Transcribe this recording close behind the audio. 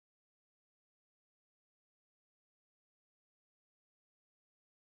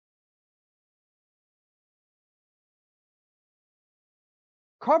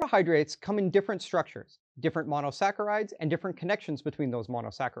Carbohydrates come in different structures, different monosaccharides, and different connections between those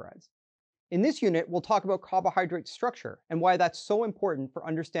monosaccharides. In this unit, we'll talk about carbohydrate structure and why that's so important for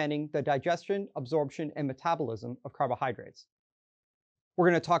understanding the digestion, absorption, and metabolism of carbohydrates. We're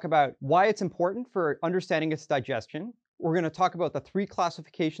going to talk about why it's important for understanding its digestion. We're going to talk about the three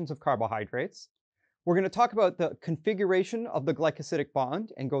classifications of carbohydrates. We're going to talk about the configuration of the glycosidic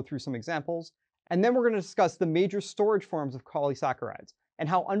bond and go through some examples. And then we're going to discuss the major storage forms of polysaccharides and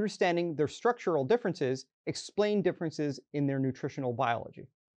how understanding their structural differences explain differences in their nutritional biology.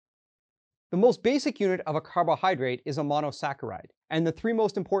 The most basic unit of a carbohydrate is a monosaccharide, and the three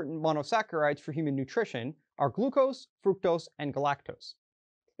most important monosaccharides for human nutrition are glucose, fructose, and galactose.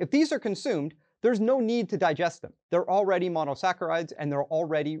 If these are consumed, there's no need to digest them. They're already monosaccharides and they're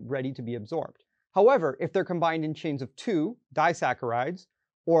already ready to be absorbed. However, if they're combined in chains of two, disaccharides,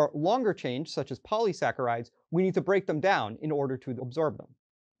 or longer chains such as polysaccharides, we need to break them down in order to absorb them.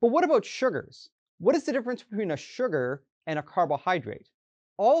 But what about sugars? What is the difference between a sugar and a carbohydrate?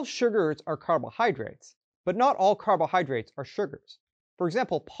 All sugars are carbohydrates, but not all carbohydrates are sugars. For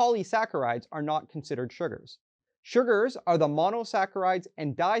example, polysaccharides are not considered sugars. Sugars are the monosaccharides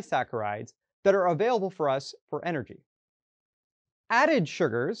and disaccharides that are available for us for energy. Added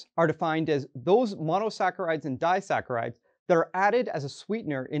sugars are defined as those monosaccharides and disaccharides that are added as a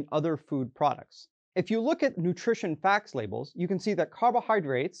sweetener in other food products. If you look at nutrition facts labels, you can see that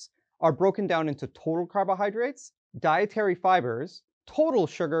carbohydrates are broken down into total carbohydrates, dietary fibers, total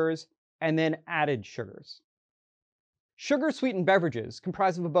sugars, and then added sugars. Sugar-sweetened beverages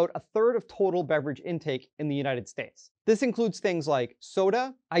comprise of about a third of total beverage intake in the United States. This includes things like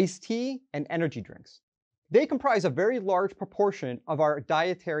soda, iced tea, and energy drinks. They comprise a very large proportion of our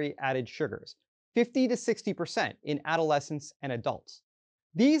dietary added sugars, 50 to 60% in adolescents and adults.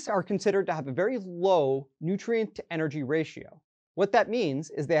 These are considered to have a very low nutrient to energy ratio. What that means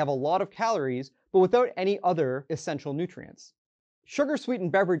is they have a lot of calories, but without any other essential nutrients.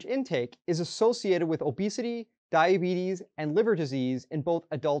 Sugar-sweetened beverage intake is associated with obesity, diabetes, and liver disease in both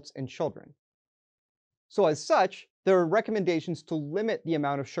adults and children. So as such, there are recommendations to limit the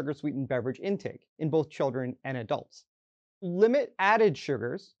amount of sugar-sweetened beverage intake in both children and adults. Limit added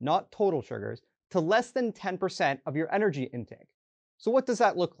sugars, not total sugars, to less than 10% of your energy intake. So what does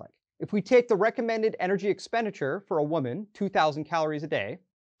that look like? If we take the recommended energy expenditure for a woman, 2,000 calories a day,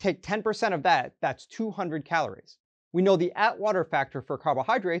 take 10% of that, that's 200 calories. We know the Atwater factor for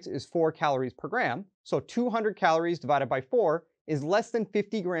carbohydrates is 4 calories per gram, so 200 calories divided by 4 is less than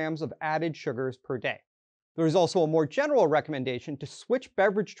 50 grams of added sugars per day. There is also a more general recommendation to switch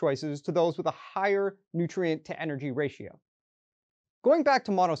beverage choices to those with a higher nutrient to energy ratio. Going back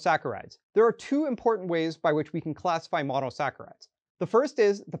to monosaccharides, there are two important ways by which we can classify monosaccharides. The first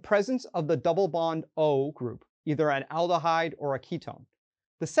is the presence of the double bond O group, either an aldehyde or a ketone.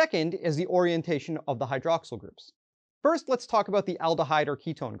 The second is the orientation of the hydroxyl groups. First, let's talk about the aldehyde or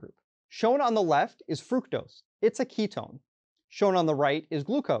ketone group. Shown on the left is fructose. It's a ketone. Shown on the right is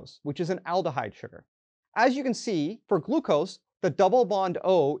glucose, which is an aldehyde sugar. As you can see, for glucose, the double bond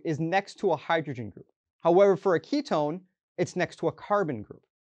O is next to a hydrogen group. However, for a ketone, it's next to a carbon group.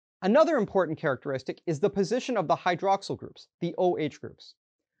 Another important characteristic is the position of the hydroxyl groups, the OH groups.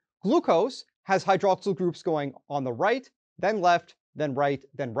 Glucose has hydroxyl groups going on the right, then left, then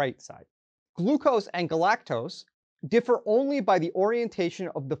right side. Glucose and galactose differ only by the orientation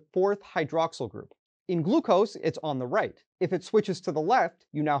of the fourth hydroxyl group. In glucose, it's on the right. If it switches to the left,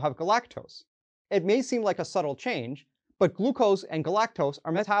 you now have galactose. It may seem like a subtle change, but glucose and galactose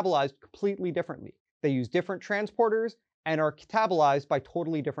are metabolized completely differently. They use different transporters and are catabolized by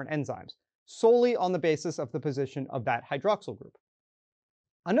totally different enzymes, solely on the basis of the position of that hydroxyl group.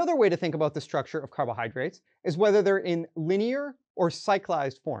 Another way to think about the structure of carbohydrates is whether they're in linear or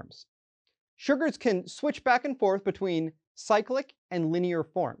cyclized forms. Sugars can switch back and forth between cyclic and linear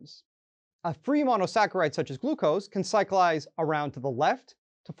forms. A free monosaccharide such as glucose can cyclize around to the left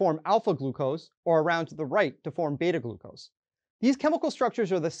to form alpha glucose or around to the right to form beta glucose. These chemical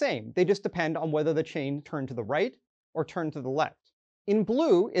structures are the same, they just depend on whether the chain turned to the right or turned to the left. In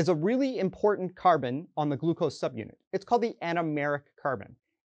blue is a really important carbon on the glucose subunit. It's called the anomeric carbon.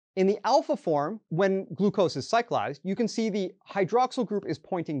 In the alpha form, when glucose is cyclized, you can see the hydroxyl group is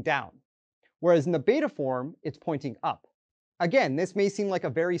pointing down, whereas in the beta form, it's pointing up. Again, this may seem like a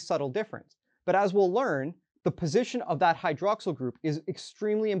very subtle difference, but as we'll learn, the position of that hydroxyl group is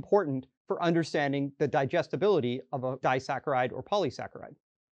extremely important for understanding the digestibility of a disaccharide or polysaccharide.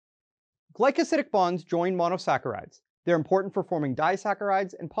 Glycosidic bonds join monosaccharides. They're important for forming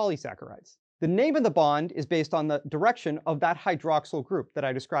disaccharides and polysaccharides. The name of the bond is based on the direction of that hydroxyl group that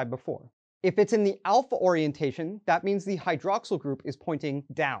I described before. If it's in the alpha orientation, that means the hydroxyl group is pointing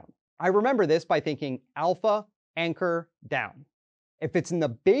down. I remember this by thinking alpha, anchor, down. If it's in the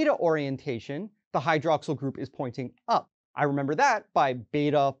beta orientation, the hydroxyl group is pointing up. I remember that by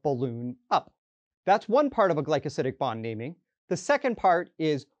beta, balloon, up. That's one part of a glycosidic bond naming. The second part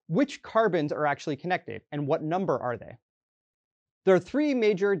is which carbons are actually connected and what number are they. There are three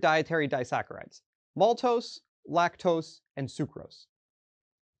major dietary disaccharides: maltose, lactose, and sucrose.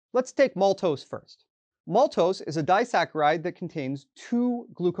 Let's take maltose first. Maltose is a disaccharide that contains two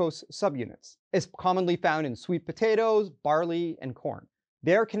glucose subunits. It's commonly found in sweet potatoes, barley, and corn.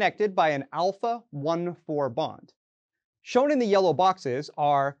 They're connected by an alpha 1,4 bond. Shown in the yellow boxes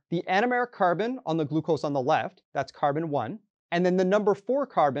are the anomeric carbon on the glucose on the left, that's carbon 1, and then the number 4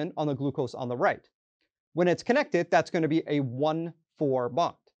 carbon on the glucose on the right. When it's connected, that's going to be a 1,4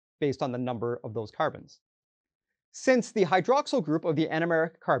 bond based on the number of those carbons. Since the hydroxyl group of the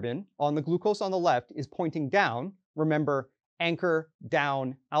anomeric carbon on the glucose on the left is pointing down, remember anchor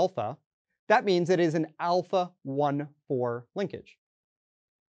down alpha, that means it is an alpha 1,4 linkage.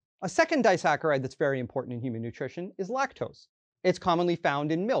 A second disaccharide that's very important in human nutrition is lactose. It's commonly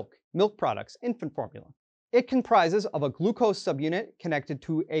found in milk, milk products, infant formula. It comprises of a glucose subunit connected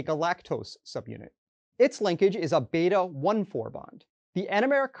to a galactose subunit. Its linkage is a beta 1,4 bond. The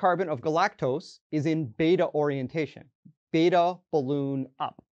anomeric carbon of galactose is in beta orientation, beta balloon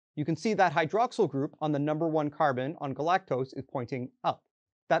up. You can see that hydroxyl group on the number 1 carbon on galactose is pointing up.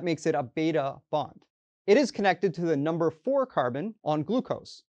 That makes it a beta bond. It is connected to the number 4 carbon on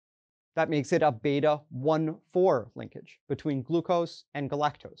glucose. That makes it a beta 1,4 linkage between glucose and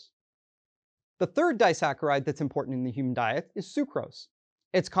galactose. The third disaccharide that's important in the human diet is sucrose.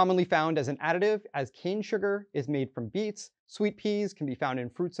 It's commonly found as an additive, as cane sugar is made from beets. Sweet peas can be found in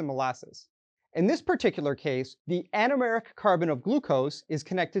fruits and molasses. In this particular case, the anomeric carbon of glucose is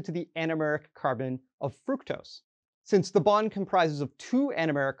connected to the anomeric carbon of fructose. Since the bond comprises of two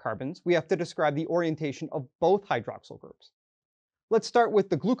anomeric carbons, we have to describe the orientation of both hydroxyl groups. Let's start with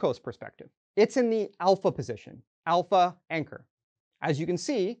the glucose perspective. It's in the alpha position, alpha anchor. As you can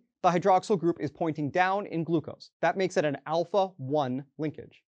see, the hydroxyl group is pointing down in glucose. That makes it an alpha 1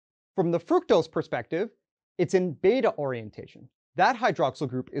 linkage. From the fructose perspective, it's in beta orientation. That hydroxyl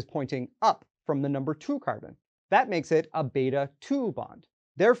group is pointing up from the number 2 carbon. That makes it a beta 2 bond.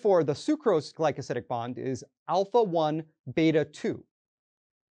 Therefore, the sucrose glycosidic bond is alpha 1 beta 2.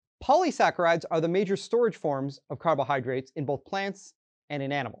 Polysaccharides are the major storage forms of carbohydrates in both plants and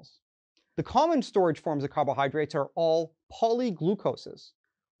in animals. The common storage forms of carbohydrates are all polyglucoses.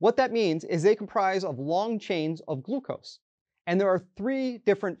 What that means is they comprise of long chains of glucose. And there are three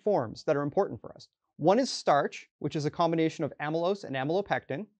different forms that are important for us. One is starch, which is a combination of amylose and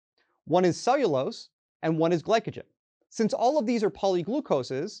amylopectin. One is cellulose, and one is glycogen. Since all of these are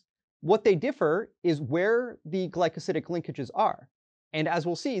polyglucoses, what they differ is where the glycosidic linkages are. And as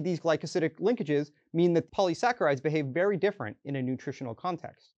we'll see, these glycosidic linkages mean that polysaccharides behave very different in a nutritional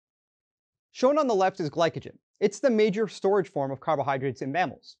context. Shown on the left is glycogen. It's the major storage form of carbohydrates in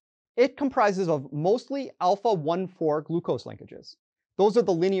mammals. It comprises of mostly alpha 1,4 glucose linkages. Those are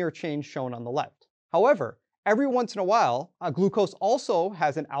the linear chains shown on the left. However, every once in a while, glucose also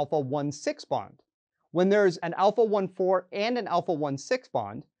has an alpha 1,6 bond. When there's an alpha 1,4 and an alpha 1,6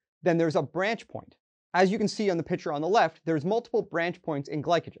 bond, then there's a branch point. As you can see on the picture on the left, there's multiple branch points in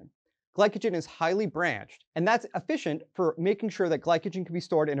glycogen. Glycogen is highly branched, and that's efficient for making sure that glycogen can be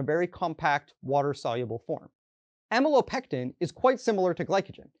stored in a very compact, water-soluble form. Amylopectin is quite similar to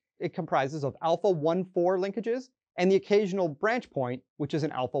glycogen. It comprises of alpha 1,4 linkages and the occasional branch point, which is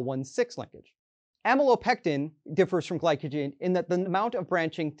an alpha 1,6 linkage. Amylopectin differs from glycogen in that the amount of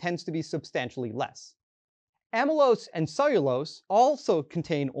branching tends to be substantially less. Amylose and cellulose also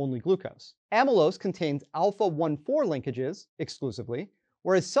contain only glucose. Amylose contains alpha 1,4 linkages exclusively,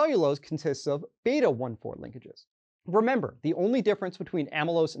 whereas cellulose consists of beta 1,4 linkages. Remember, the only difference between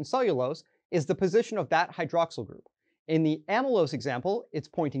amylose and cellulose is the position of that hydroxyl group. In the amylose example, it's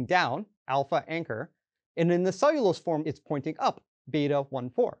pointing down, alpha anchor, and in the cellulose form, it's pointing up, beta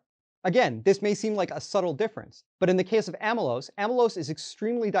 1,4. Again, this may seem like a subtle difference, but in the case of amylose, amylose is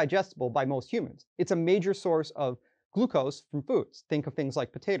extremely digestible by most humans. It's a major source of glucose from foods. Think of things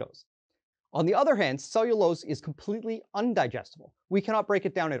like potatoes. On the other hand, cellulose is completely undigestible. We cannot break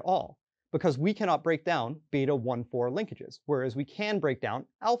it down at all because we cannot break down beta 1,4 linkages, whereas we can break down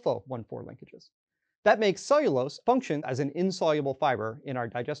alpha 1,4 linkages. That makes cellulose function as an insoluble fiber in our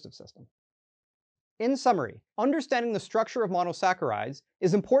digestive system. In summary, understanding the structure of monosaccharides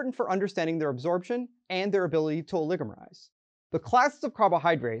is important for understanding their absorption and their ability to oligomerize. The classes of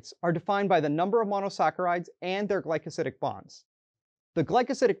carbohydrates are defined by the number of monosaccharides and their glycosidic bonds. The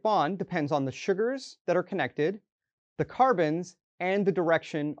glycosidic bond depends on the sugars that are connected, the carbons, and the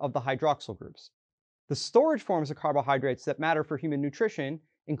direction of the hydroxyl groups. The storage forms of carbohydrates that matter for human nutrition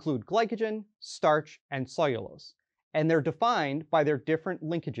include glycogen, starch, and cellulose, and they're defined by their different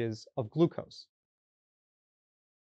linkages of glucose.